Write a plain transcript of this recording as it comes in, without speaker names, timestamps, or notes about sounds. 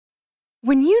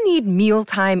When you need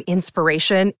mealtime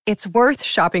inspiration, it's worth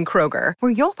shopping Kroger,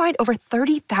 where you'll find over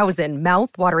 30,000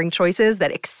 mouth-watering choices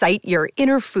that excite your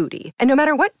inner foodie. And no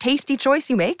matter what tasty choice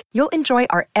you make, you'll enjoy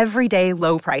our everyday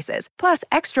low prices, plus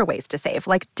extra ways to save,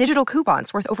 like digital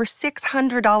coupons worth over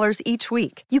 $600 each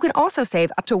week. You can also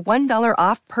save up to $1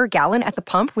 off per gallon at the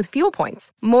pump with fuel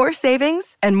points. More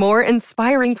savings and more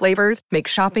inspiring flavors make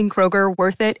shopping Kroger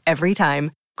worth it every time.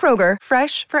 Kroger,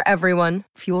 fresh for everyone.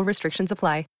 Fuel restrictions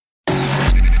apply.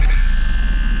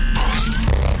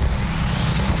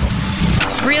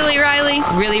 Really, Riley?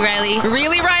 Really, Riley?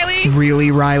 Really, Riley? Really,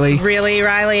 Riley? Really,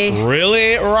 Riley?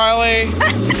 Really, Riley?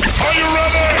 Are you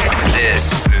ready?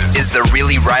 This is the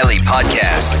Really Riley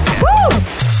podcast.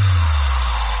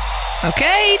 Woo!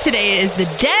 Okay, today is the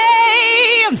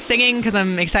day. I'm singing because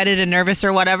I'm excited and nervous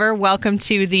or whatever. Welcome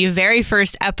to the very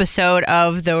first episode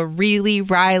of the Really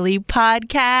Riley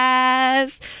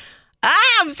podcast.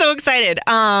 I'm so excited.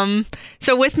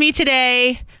 So with me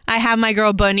today, I have my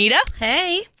girl Bonita.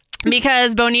 Hey.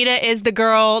 Because Bonita is the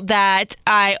girl that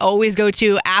I always go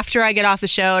to after I get off the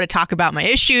show to talk about my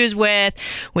issues with.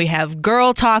 We have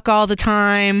girl talk all the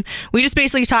time. We just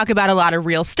basically talk about a lot of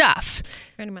real stuff.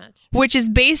 Pretty much. Which is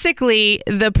basically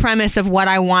the premise of what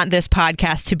I want this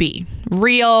podcast to be.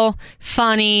 Real,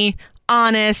 funny,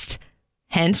 honest,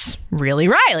 hence Really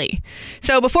Riley.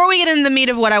 So before we get into the meat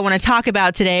of what I want to talk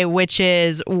about today, which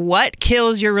is what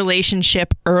kills your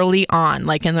relationship early on,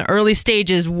 like in the early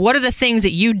stages, what are the things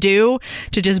that you do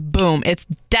to just boom, it's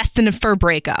destined for a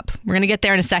breakup. We're going to get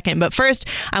there in a second. But first,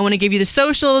 I want to give you the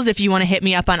socials. If you want to hit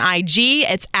me up on IG,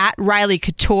 it's at Riley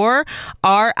Couture,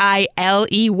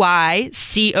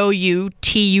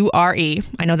 RILEYCOUTURE.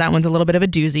 I know that one's a little bit of a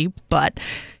doozy, but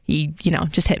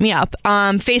just hit me up.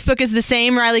 Facebook is the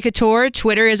same, Riley Couture.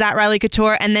 Twitter is at Riley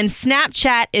Couture. And then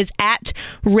Snapchat is at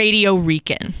Radio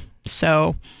Rican.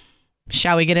 So,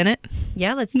 shall we get in it?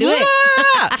 Yeah, let's do it.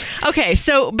 Okay,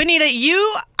 so Bonita,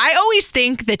 I always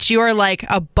think that you are like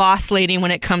a boss lady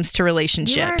when it comes to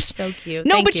relationships. You are so cute.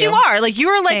 No, Thank but you are. Like, you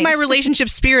are like Thanks. my relationship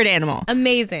spirit animal.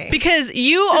 Amazing. Because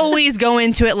you always go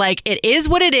into it like, it is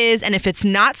what it is, and if it's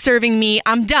not serving me,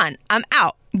 I'm done. I'm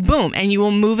out. Boom. And you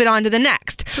will move it on to the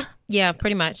next. Yeah,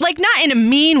 pretty much. Like, not in a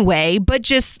mean way, but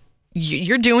just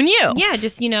you're doing you. Yeah,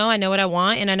 just, I know what I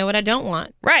want and I know what I don't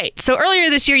want. Right. So earlier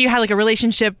this year, you had like a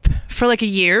relationship for like a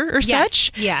year or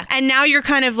such. Yeah. And now you're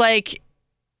kind of like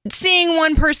seeing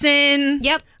one person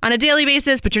on a daily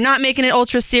basis, but you're not making it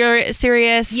ultra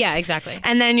serious. Yeah, exactly.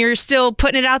 And then you're still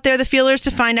putting it out there, the feelers,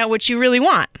 to find out what you really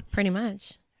want. Pretty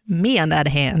much. Me, on that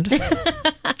hand.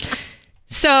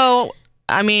 So,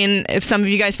 I mean, if some of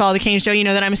you guys follow the Kane Show, you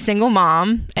know that I'm a single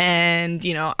mom, and,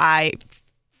 I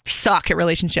suck at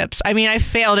relationships. I mean, I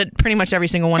failed at pretty much every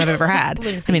single one I've ever had.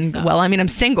 I'm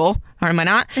single, or am I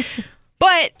not?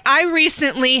 But I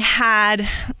recently had,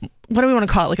 what do we want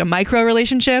to call it? Like a micro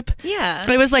relationship? Yeah.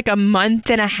 It was like a month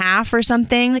and a half or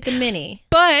something. Like a mini.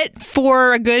 But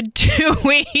for a good 2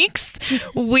 weeks,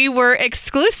 we were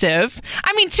exclusive.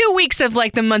 I mean, 2 weeks of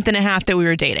like the month and a half that we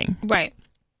were dating. Right.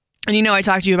 And I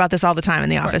talk to you about this all the time in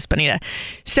the office, Bonita.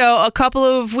 So a couple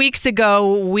of weeks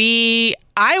ago,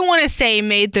 I want to say,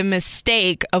 made the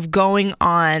mistake of going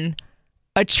on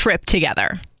a trip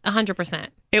together. 100%.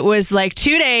 It was like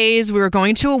 2 days. We were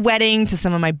going to a wedding to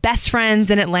some of my best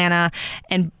friends in Atlanta.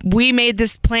 And we made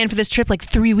this plan for this trip like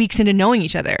 3 weeks into knowing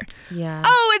each other. Yeah.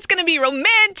 Oh, it's going to be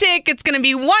romantic. It's going to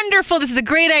be wonderful. This is a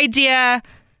great idea.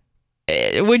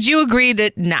 Would you agree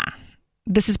that, nah,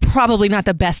 this is probably not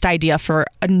the best idea for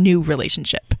a new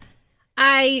relationship?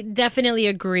 I definitely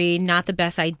agree. Not the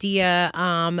best idea.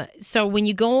 So when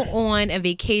you go on a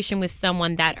vacation with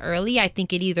someone that early, I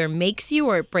think it either makes you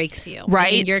or it breaks you. Right.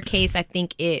 And in your case, I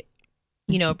think it,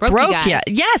 broke you guys. Yeah.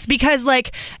 Yes, because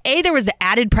like, A, there was the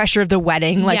added pressure of the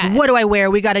wedding. Like, Yes. what do I wear?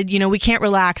 We got to, we can't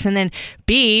relax. And then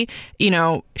B,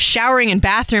 showering and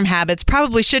bathroom habits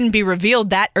probably shouldn't be revealed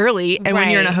that early. And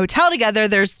when you're in a hotel together,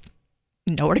 there's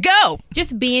nowhere to go.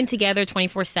 Just being together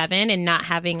 24/7 and not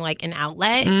having like an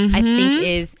outlet, I think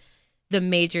is the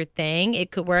major thing.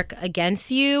 It could work against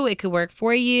you. It could work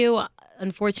for you.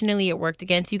 Unfortunately, it worked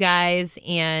against you guys.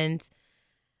 And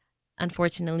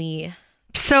unfortunately,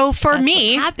 so for that's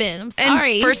me, what happened. I'm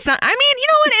sorry. And for some, I mean, you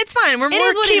know what? It's fine. We're moving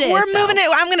it.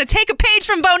 I'm going to take a page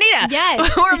from Bonita.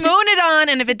 Yes. We're moving it on.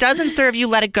 And if it doesn't serve you,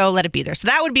 let it go. Let it be there. So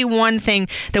that would be one thing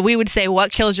that we would say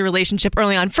what kills your relationship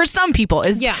early on. For some people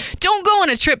is don't go on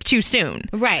a trip too soon.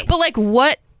 Right. But like,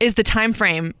 what is the time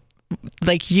frame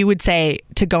like you would say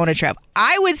to go on a trip?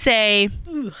 I would say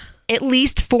at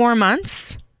least 4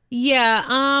 months. Yeah.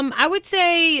 I would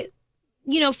say,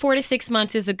 4 to 6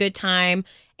 months is a good time.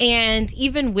 And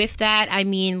even with that, I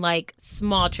mean, like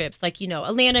small trips, like,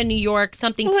 Atlanta, New York,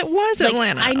 something. Well, it was like,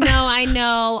 Atlanta. I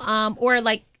know. Or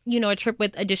like, a trip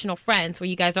with additional friends where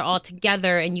you guys are all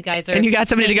together and you guys are. And you got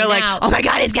somebody to go like, oh my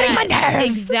God, it's getting my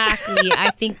nerves. Exactly.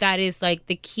 I think that is like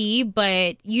the key.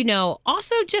 But,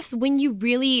 also just when you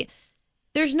really,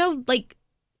 there's no like,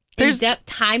 in-depth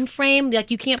time frame,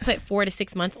 like you can't put 4 to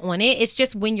 6 months on it. It's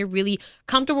just when you're really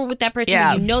comfortable with that person,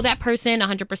 when you know that person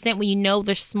 100%, when you know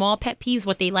their small pet peeves,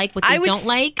 what they like, what they don't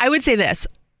like. I would say this.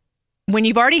 When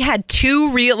you've already had two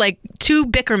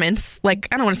bickerments, like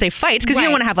I don't want to say fights because you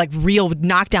don't want to have like real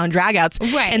knockdown dragouts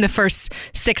in the first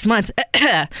 6 months,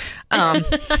 because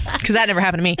that never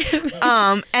happened to me.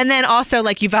 And then also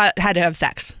like you've had to have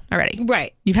sex already,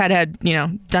 right? You've had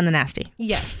done the nasty.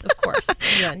 Yes, of course.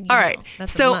 Yeah, all right.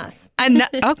 That's so a must.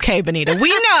 Okay, Benita, we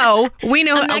know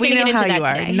I'm not we know get how into you that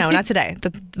are. today. No, not today.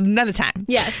 Another time.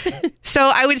 Yes.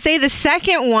 So I would say the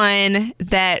second one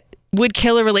that would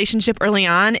kill a relationship early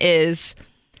on is,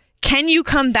 can you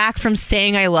come back from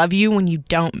saying I love you when you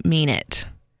don't mean it?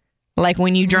 Like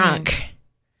when you drunk.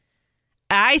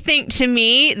 I think to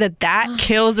me that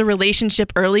kills a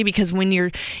relationship early, because when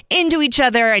you're into each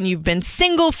other and you've been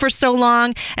single for so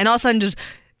long and all of a sudden just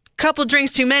a couple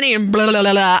drinks too many and blah, blah,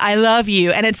 blah, blah, I love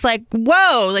you. And it's like,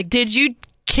 whoa, like did you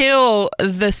kill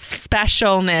the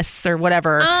specialness or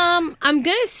whatever? I'm going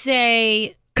to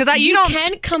say, because you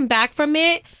can come back from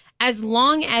it. As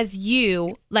long as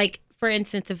you, like, for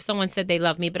instance, if someone said they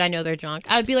love me, but I know they're drunk,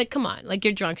 I would be like, come on, like,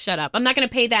 you're drunk, shut up. I'm not going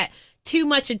to pay that too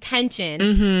much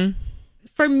attention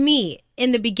for me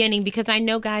in the beginning, because I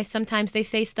know guys, sometimes they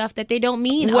say stuff that they don't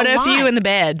mean. What if you in the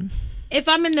bed? If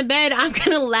I'm in the bed, I'm going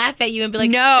to laugh at you and be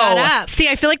like, no. shut up. See,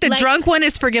 I feel like the drunk one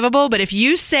is forgivable, but if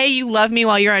you say you love me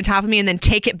while you're on top of me and then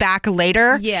take it back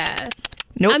later. Yeah.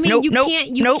 Nope, I mean, you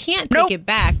can't take it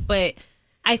back, but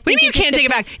I think. What do you mean you can't take it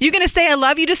back? You're going to say I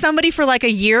love you to somebody for like a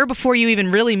year before you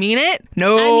even really mean it?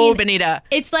 No, Benita.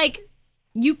 It's like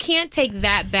you can't take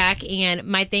that back. And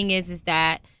my thing is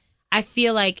that I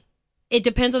feel like it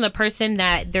depends on the person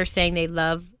that they're saying they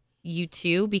love you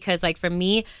to. Because like for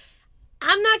me,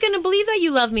 I'm not going to believe that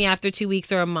you love me after 2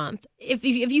 weeks or a month. If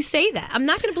you say that, I'm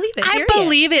not going to believe it. I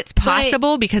believe it's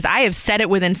possible because I have said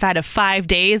it inside of 5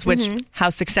 days, which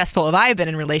how successful have I been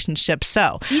in relationships?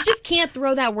 So you just can't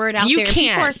throw that word out there. You can't.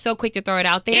 People are so quick to throw it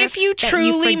out there. If you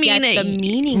truly mean it, the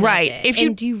meaning right? Of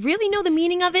it. Do you really know the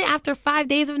meaning of it after 5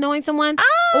 days of knowing someone,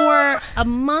 or a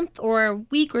month, or a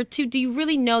week, or 2? Do you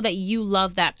really know that you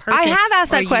love that person? I have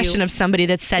asked that question of somebody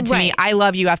that said to me, "I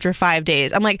love you" after 5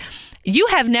 days. I'm like, you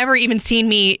have never even seen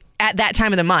me at that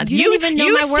time of the month. You don't even know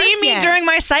my worst see me yet. during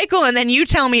my cycle, and then you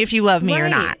tell me if you love me or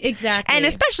not. Exactly. And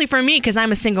especially for me, because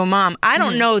I'm a single mom, I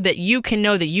don't know that you can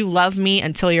know that you love me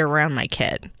until you're around my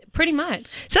kid. Pretty much.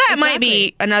 So that might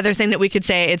be another thing that we could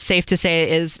say it's safe to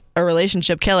say is a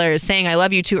relationship killer, is saying I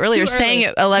love you too early, or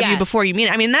saying I love you before you mean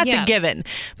it. I mean, that's a given.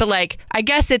 But like, I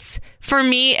guess for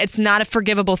me, it's not a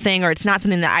forgivable thing, or it's not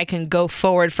something that I can go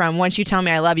forward from once you tell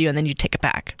me I love you and then you take it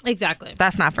back. Exactly.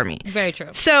 That's not for me. Very true.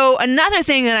 So another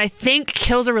thing that I think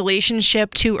kills a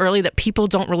relationship too early that people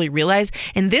don't really realize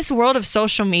in this world of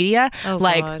social media,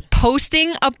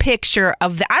 posting a picture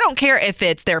of I don't care if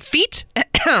it's their feet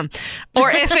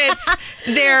or if it's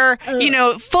their,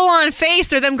 full on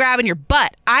face or them grabbing your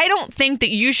butt. I don't think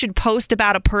that you should post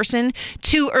about a person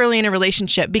too early in a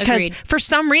relationship, because for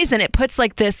some reason it puts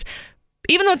like this,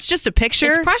 even though it's just a picture,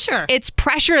 it's pressure. It's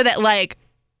pressure that like,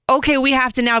 okay, we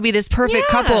have to now be this perfect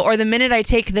couple, or the minute I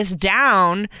take this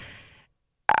down,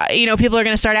 people are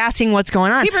going to start asking what's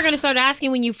going on. People are going to start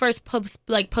asking when you first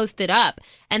post it up.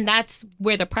 And that's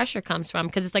where the pressure comes from.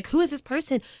 Because it's like, who is this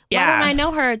person? Why don't I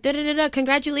know her? Da-da-da-da.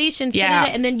 Congratulations. Yeah.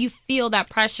 Da-da-da. And then you feel that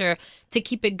pressure to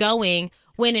keep it going,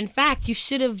 when in fact you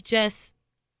should have just...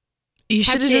 You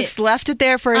should have just left it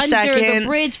there for a second. Under the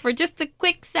bridge for just a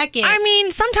quick second. I mean,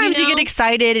 sometimes you get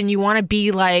excited and you want to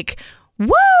be like... Woo!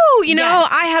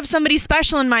 I have somebody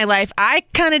special in my life. I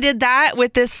kind of did that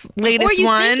with this latest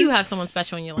one. Or you think you have someone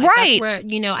special in your life. Right. That's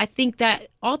where, I think that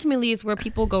ultimately is where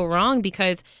people go wrong,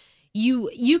 because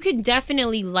you could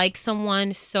definitely like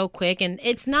someone so quick, and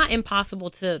it's not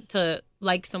impossible to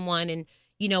like someone and,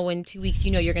 in 2 weeks,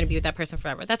 you're going to be with that person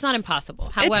forever. That's not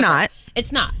impossible. However,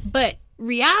 It's not. But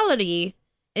reality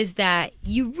is that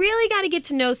you really got to get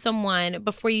to know someone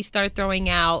before you start throwing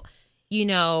out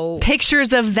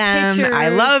pictures of them. I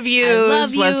love you.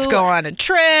 Let's go on a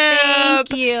trip.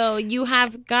 Thank you. You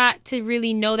have got to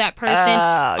really know that person.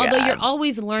 Although you're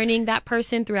always learning that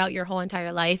person throughout your whole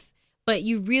entire life. But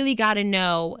you really got to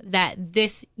know that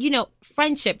this,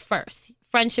 friendship first.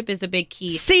 friendship is a big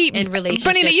key See, in relationships.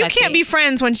 but Nina, you I can't think. be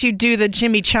friends once you do the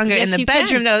chimichanga Yes, in the you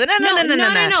bedroom,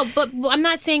 can. though. No. But I'm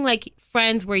not saying like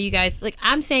friends where you guys like.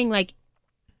 I'm saying like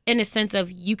in a sense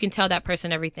of you can tell that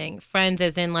person everything. Friends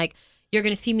as in like you're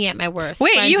gonna see me at my worst.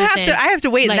 Wait, Friends you as have in, to. I have to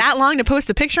wait like, that long to post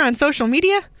a picture on social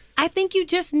media? I think you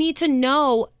just need to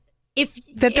know if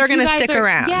That they're if you gonna guys stick are-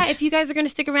 around. Yeah, if you guys are gonna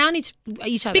stick around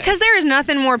each other. Because there is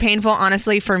nothing more painful,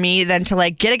 honestly, for me than to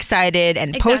like get excited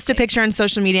and post a Exactly. picture on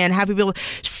social media and have people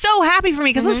so happy for me.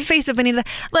 Because let's face it, Benita,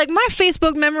 like my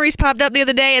Facebook memories popped up the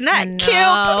other day and that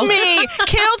killed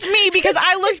me because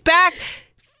I looked back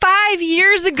 5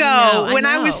 years ago I when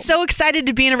I know. was so excited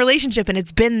to be in a relationship, and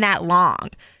it's been that long.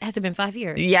 Has it been 5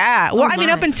 years? Yeah. Well, Oh I mean,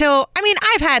 my. up until,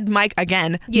 I've had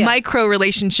micro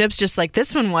relationships just like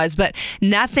this one was, but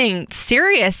nothing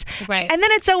serious. Right. And then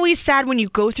it's always sad when you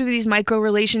go through these micro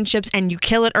relationships and you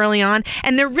kill it early on,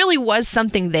 and there really was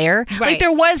something there. Like Right.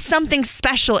 there was something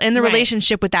special in the Right.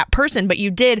 relationship with that person, but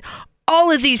you did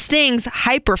all of these things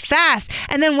hyper fast,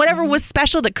 and then whatever was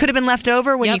special that could have been left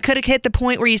over when Yep. you could have hit the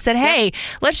point where you said, hey,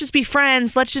 let's just be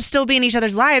friends, let's just still be in each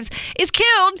other's lives, is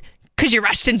killed because you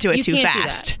rushed into it You too can't do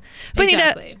fast. that. But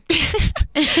Exactly.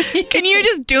 can you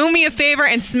just do me a favor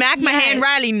and smack my Yes. hand,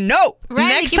 Riley? No. Riley,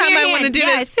 Next give me time your I want to hand. do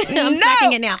Yes. this. I'm no.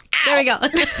 smacking it now. There we go.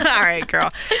 All right, girl.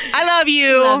 I love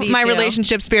you, Love you my too.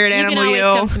 relationship spirit You can animal.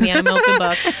 always come to me. I'm an open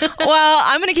book. Well,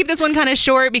 I'm going to keep this one kind of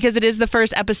short because it is the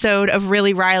first episode of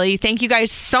Really Riley. Thank you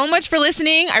guys so much for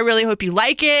listening. I really hope you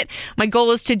like it. My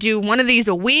goal is to do one of these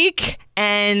a week.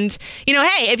 And,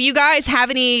 hey, if you guys have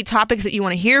any topics that you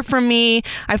want to hear from me,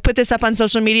 I've put this up on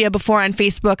social media before on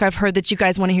Facebook. I've heard that you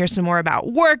guys want to hear some more about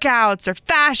workouts or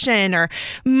fashion or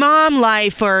mom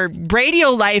life or radio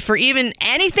life or even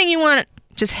anything you want.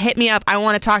 Just hit me up. I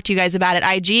want to talk to you guys about it.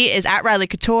 IG is at Riley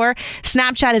Couture.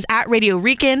 Snapchat is at Radio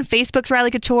Rican. Facebook's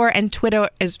Riley Couture. And Twitter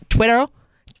is Twitter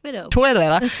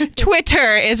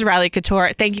is Riley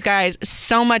Couture. Thank you guys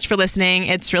so much for listening.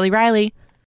 It's Really Riley.